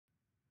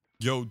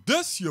Yo,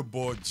 this your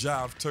boy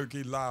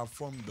Jiveturkey live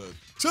from the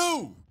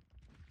 2,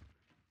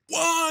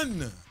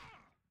 1,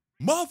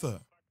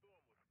 mother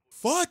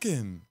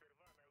fucking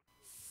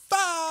 5.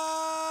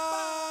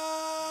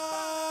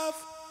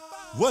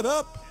 What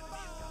up?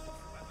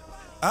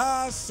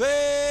 I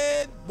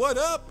said, what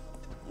up?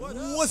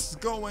 What's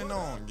going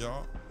on,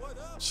 y'all?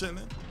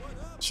 Chilling,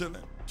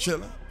 chilling,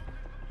 chilling.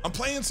 I'm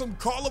playing some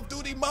Call of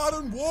Duty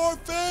Modern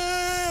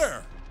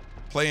Warfare.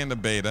 Playing the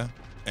beta,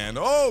 and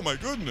oh my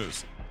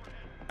goodness.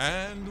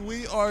 And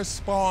we are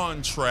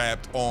spawn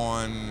trapped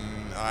on,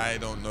 I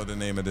don't know the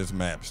name of this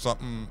map.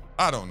 Something,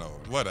 I don't know,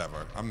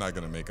 whatever. I'm not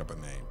gonna make up a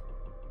name.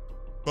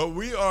 But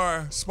we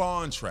are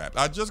spawn trapped.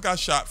 I just got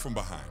shot from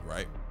behind,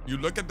 right? You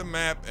look at the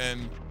map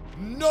and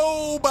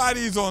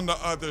nobody's on the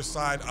other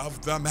side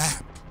of the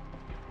map.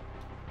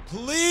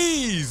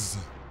 Please,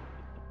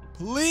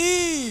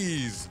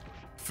 please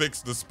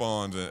fix the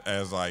spawns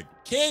as like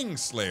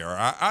Kingslayer.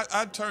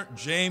 I turned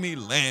Jamie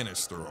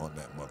Lannister on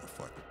that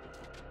motherfucker.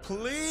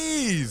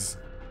 Please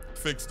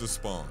fix the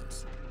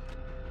spawns.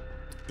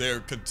 They're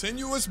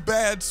continuous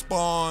bad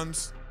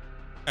spawns,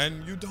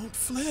 and you don't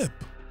flip.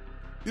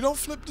 You don't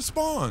flip the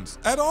spawns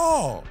at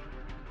all.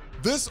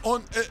 This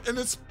on, and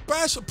it's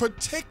special,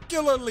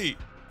 particularly,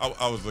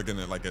 I was looking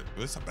at like,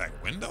 this a back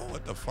window?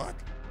 What the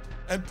fuck?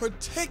 And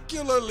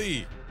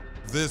particularly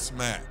this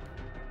map.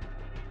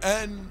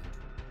 And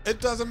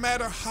it doesn't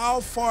matter how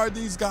far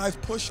these guys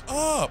push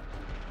up.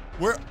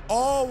 We're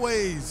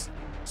always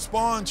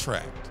spawn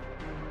trapped.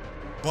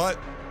 But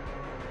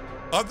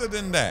other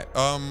than that,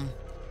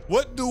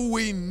 what do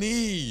we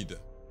need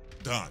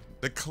done?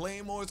 The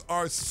claymores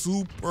are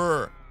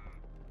super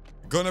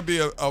gonna be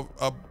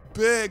a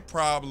big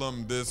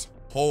problem this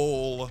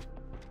whole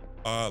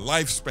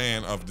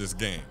lifespan of this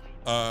game.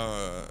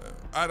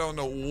 I don't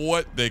know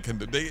what they can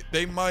do.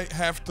 They might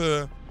have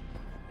to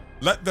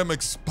let them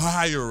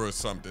expire or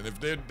something. If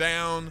they're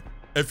down,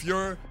 if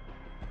you're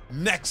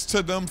next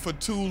to them for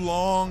too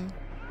long,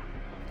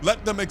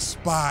 let them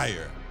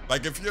expire.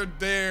 Like if you're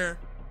there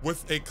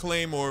with a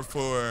claymore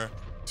for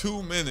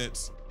 2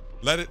 minutes,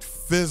 let it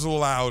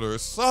fizzle out or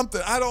something.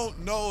 I don't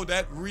know.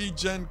 That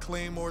regen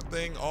claymore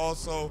thing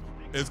also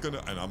is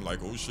gonna, and I'm like,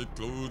 oh shit,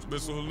 close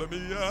missile, let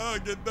me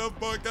get the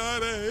fuck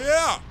out of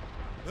here.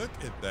 Look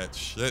at that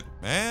shit,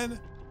 man.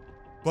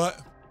 But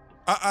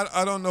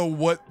I don't know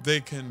what they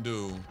can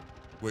do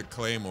with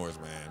claymores,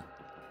 man.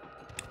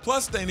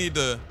 Plus they need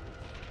to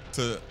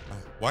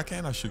why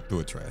can't I shoot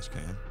through a trash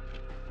can?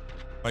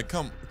 Like,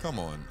 come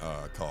on,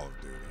 Call of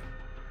Duty.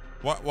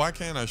 Why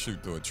can't I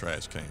shoot through a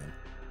trash can?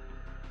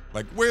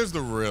 Like, where's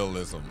the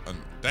realism?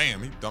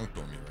 Damn, he dunked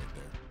on me right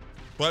there.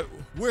 But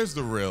where's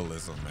the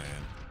realism,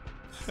 man?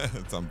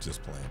 I'm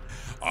just playing.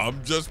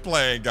 I'm just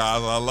playing,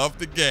 guys. I love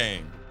the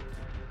game.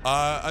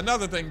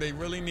 Another thing, they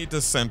really need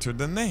to center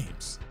the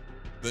names.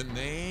 The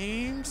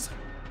names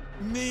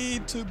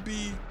need to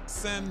be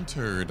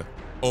centered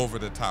over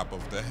the top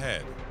of the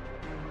head.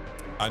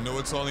 I know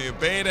it's only a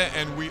beta,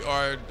 and we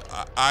are,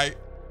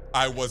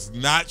 I was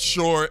not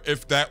sure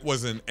if that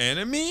was an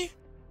enemy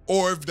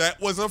or if that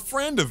was a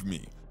friend of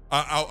me.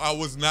 I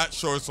was not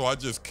sure, so I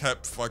just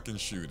kept fucking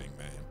shooting,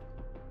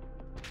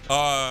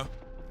 man.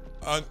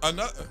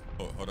 Another,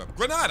 oh, hold up.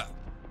 Granada.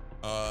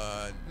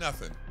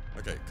 Nothing.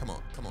 Okay, come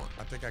on.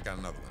 I think I got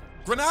another one.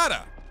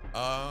 Granada.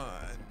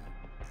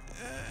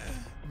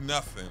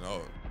 Nothing.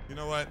 Oh, you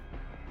know what?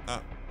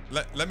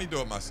 Let me do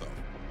it myself.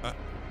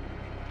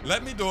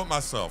 Let me do it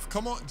myself.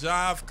 Come on,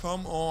 Jive,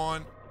 come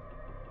on.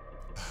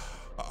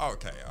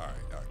 Okay, all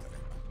right, okay.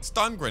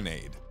 Stun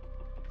grenade.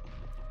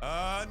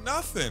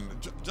 Nothing.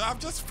 Jive,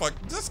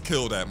 just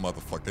kill that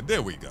motherfucker.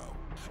 There we go.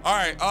 All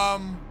right,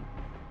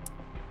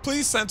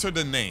 please center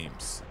the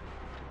names.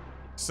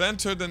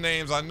 Center the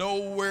names. I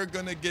know we're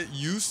gonna get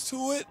used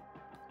to it,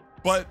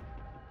 but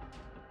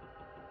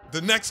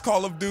the next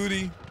Call of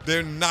Duty,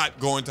 they're not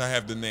going to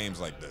have the names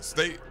like this.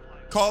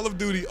 Call of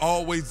Duty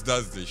always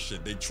does this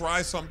shit. They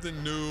try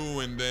something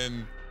new and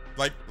then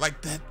like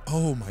that.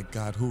 Oh my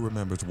God, who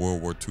remembers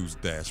World War II's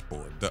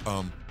dashboard?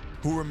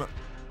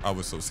 I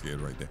was so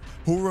scared right there.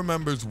 Who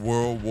remembers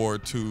World War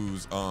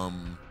II's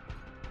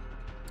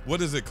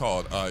what is it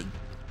called?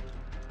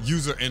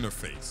 User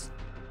interface.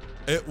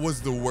 It was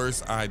the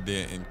worst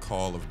idea in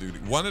Call of Duty.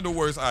 One of the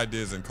worst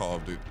ideas in Call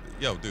of Duty.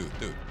 Yo, dude,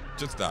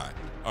 just die.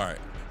 All right.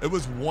 It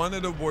was one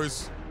of the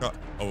worst.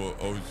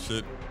 Oh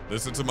shit.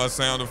 Listen to my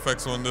sound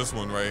effects on this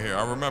one right here.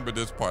 I remember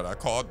this part. I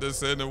called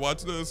this in and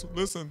watch this.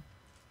 Listen.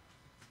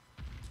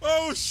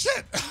 Oh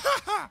shit.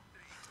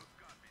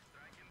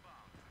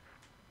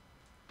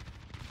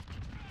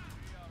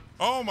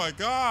 Oh my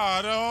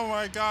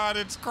God,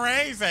 it's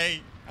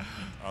crazy.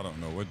 I don't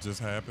know what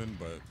just happened,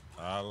 but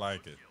I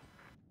like it.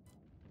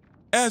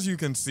 As you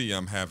can see,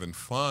 I'm having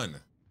fun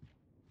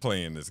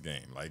playing this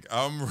game. Like,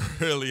 I'm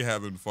really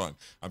having fun.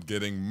 I'm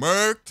getting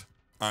murked.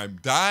 I'm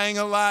dying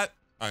a lot.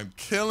 I'm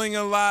killing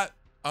a lot.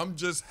 I'm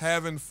just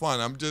having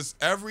fun.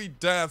 Every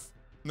death,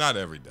 not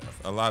every death.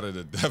 A lot of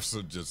the deaths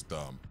are just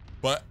dumb.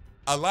 But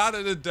a lot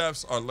of the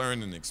deaths are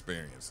learning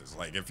experiences.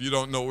 Like, if you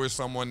don't know where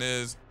someone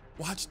is,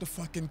 watch the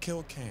fucking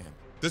kill cam.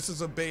 This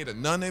is a beta.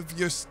 None of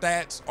your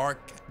stats are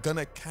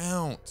gonna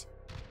count.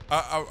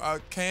 I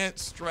can't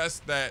stress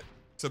that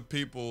to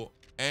people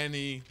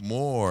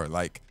anymore.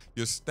 Like,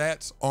 your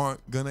stats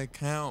aren't gonna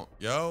count,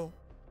 yo.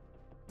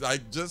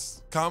 Like,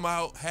 just come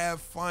out,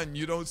 have fun.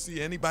 You don't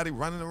see anybody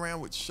running around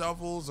with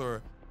shovels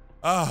or,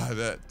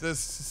 this is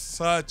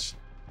such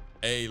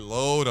a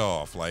load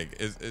off.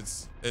 Like,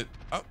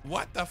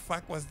 what the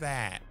fuck was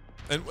that?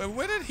 And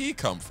where did he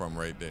come from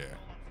right there?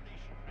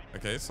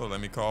 Okay, so let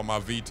me call my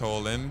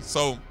VTOL in.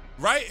 So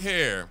right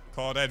here,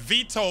 call that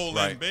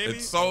VTOL in, baby.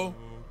 It's so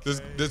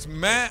this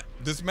map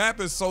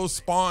is so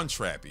spawn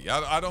trappy.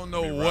 I don't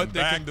know what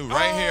they can do.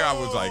 Right here, I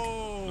was like,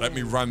 let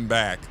me run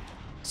back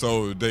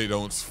so they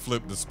don't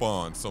flip the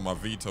spawn, so my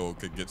VTOL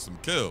could get some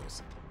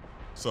kills.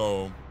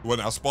 So when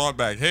I spawned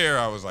back here,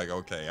 I was like,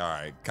 okay, all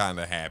right, kind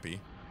of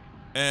happy.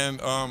 And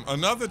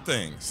another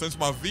thing, since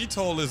my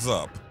VTOL is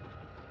up,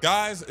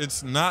 guys,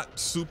 it's not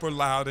super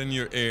loud in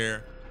your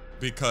ear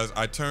because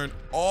I turned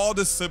all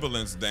the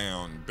sibilance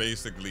down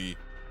basically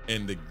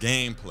in the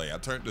gameplay. I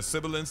turned the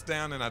sibilance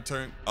down and I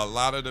turned a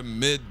lot of the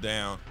mid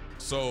down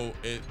so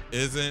it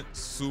isn't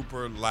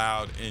super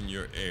loud in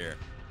your ear.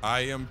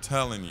 I am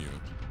telling you,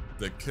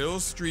 the kill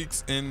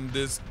streaks in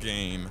this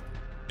game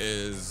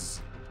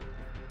is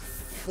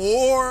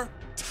 4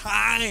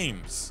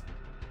 times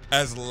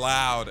as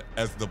loud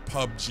as the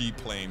PUBG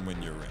plane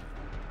when you're in.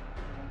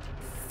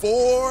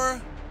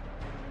 4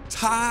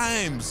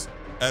 times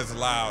as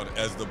loud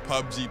as the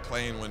PUBG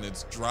plane when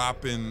it's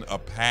dropping a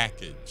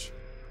package.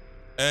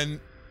 And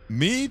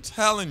me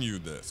telling you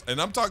this,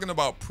 and I'm talking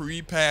about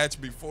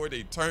pre-patch before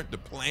they turned the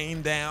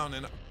plane down,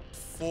 and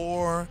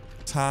 4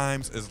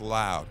 times as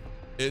loud.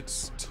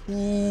 It's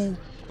too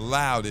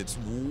loud. It's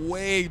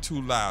way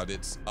too loud.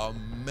 It's a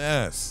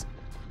mess.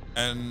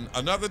 And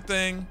another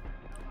thing,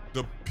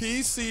 the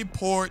PC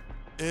port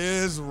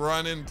is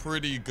running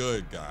pretty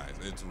good, guys.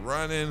 It's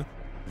running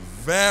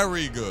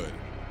very good.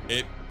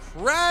 It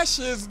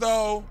crashes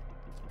though,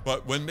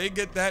 but when they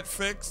get that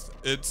fixed,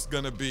 it's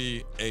gonna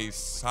be a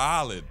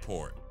solid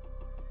port.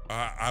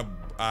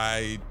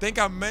 I think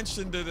I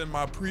mentioned it in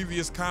my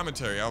previous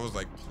commentary. I was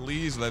like,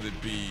 please let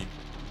it be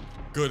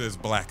good as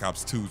Black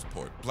Ops 2's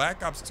port.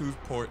 Black Ops 2's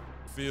port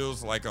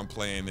feels like I'm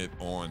playing it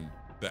on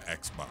the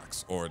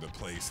Xbox or the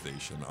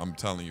PlayStation. I'm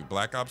telling you,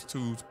 Black Ops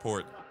 2's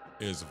port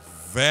is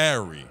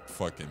very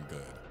fucking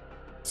good.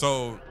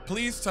 So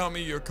please tell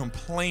me your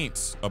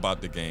complaints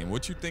about the game,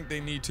 what you think they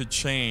need to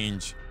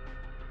change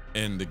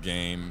in the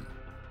game.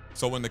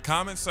 So in the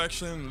comment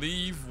section,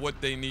 leave what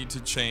they need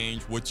to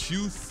change, what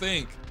you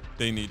think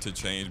they need to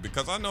change,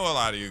 because I know a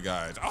lot of you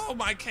guys, oh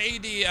my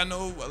KD, I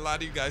know a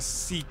lot of you guys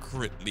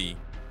secretly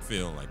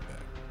feel like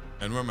that.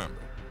 And remember,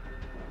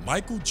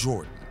 Michael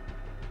Jordan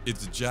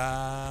is the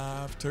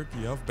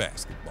Jiveturkey of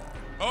basketball.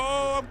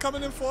 Oh, I'm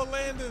coming in for a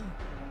landing.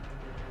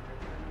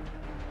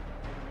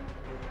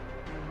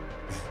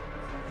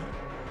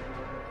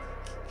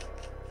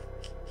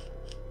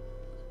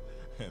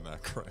 And I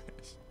crash.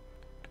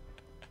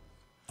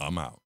 I'm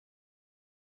out.